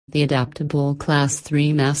The Adaptable Class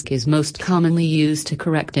III Mask is most commonly used to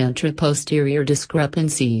correct anteroposterior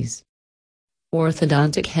discrepancies.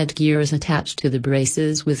 Orthodontic headgear is attached to the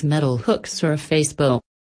braces with metal hooks or a face bow.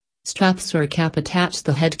 Straps or cap attach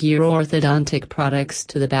the headgear orthodontic products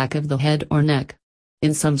to the back of the head or neck.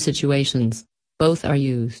 In some situations, both are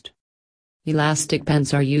used. Elastic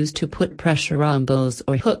bands are used to put pressure on bows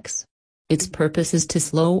or hooks. Its purpose is to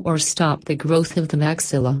slow or stop the growth of the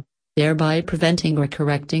maxilla, thereby preventing or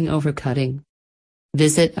correcting overcutting.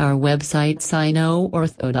 Visit our website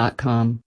sinoortho.com.